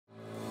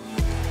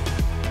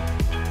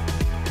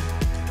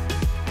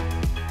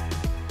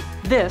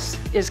This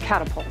is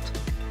Catapult.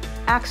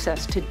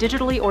 Access to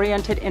digitally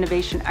oriented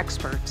innovation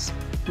experts,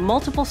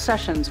 multiple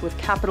sessions with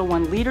Capital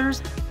One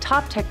leaders,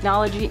 top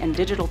technology and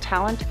digital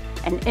talent,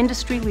 and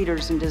industry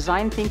leaders in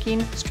design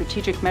thinking,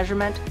 strategic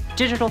measurement,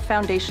 digital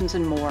foundations,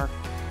 and more.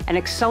 An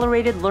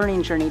accelerated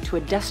learning journey to a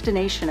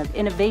destination of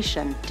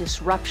innovation,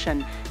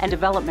 disruption, and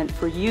development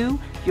for you,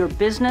 your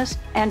business,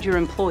 and your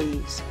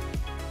employees.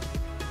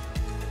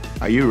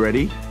 Are you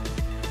ready?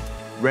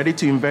 Ready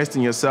to invest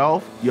in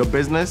yourself, your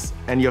business,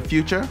 and your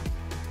future?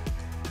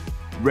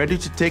 Ready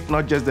to take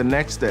not just the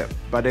next step,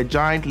 but a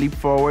giant leap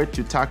forward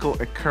to tackle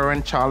a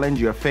current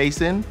challenge you're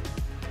facing?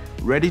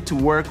 Ready to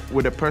work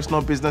with a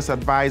personal business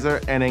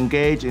advisor and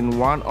engage in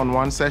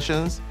one-on-one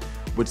sessions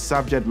with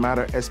subject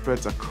matter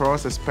experts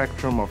across a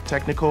spectrum of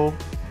technical,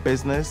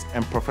 business,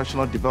 and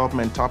professional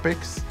development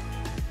topics?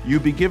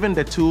 You'll be given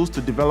the tools to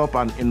develop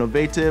an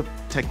innovative,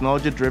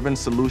 technology-driven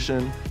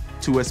solution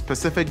to a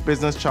specific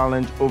business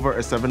challenge over a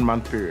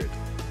 7-month period.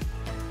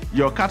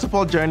 Your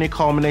Catapult journey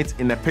culminates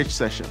in a pitch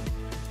session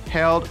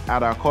held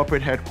at our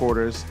corporate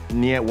headquarters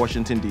near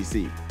Washington,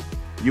 D.C.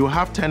 You'll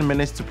have 10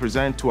 minutes to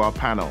present to our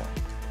panel,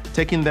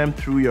 taking them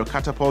through your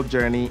Catapult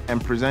journey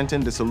and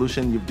presenting the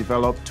solution you've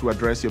developed to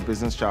address your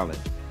business challenge.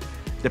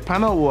 The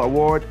panel will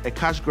award a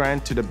cash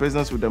grant to the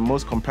business with the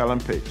most compelling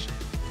pitch.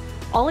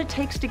 All it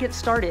takes to get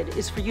started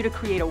is for you to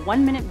create a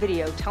 1-minute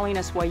video telling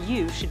us why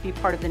you should be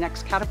part of the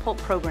next Catapult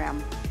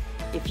program.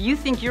 If you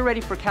think you're ready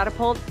for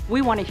Catapult,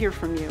 we want to hear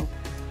from you.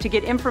 To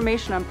get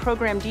information on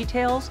program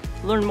details,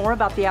 learn more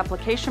about the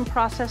application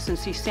process, and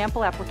see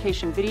sample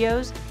application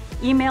videos,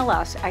 email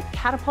us at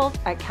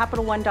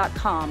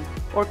catapult@capitalone.com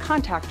or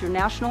contact your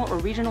national or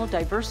regional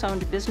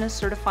diverse-owned business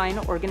certifying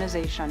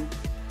organization.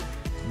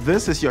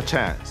 This is your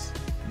chance.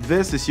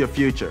 This is your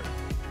future.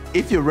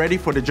 If you're ready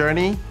for the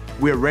journey,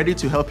 we're ready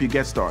to help you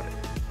get started.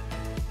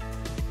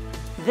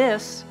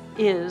 This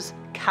is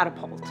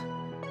Catapult.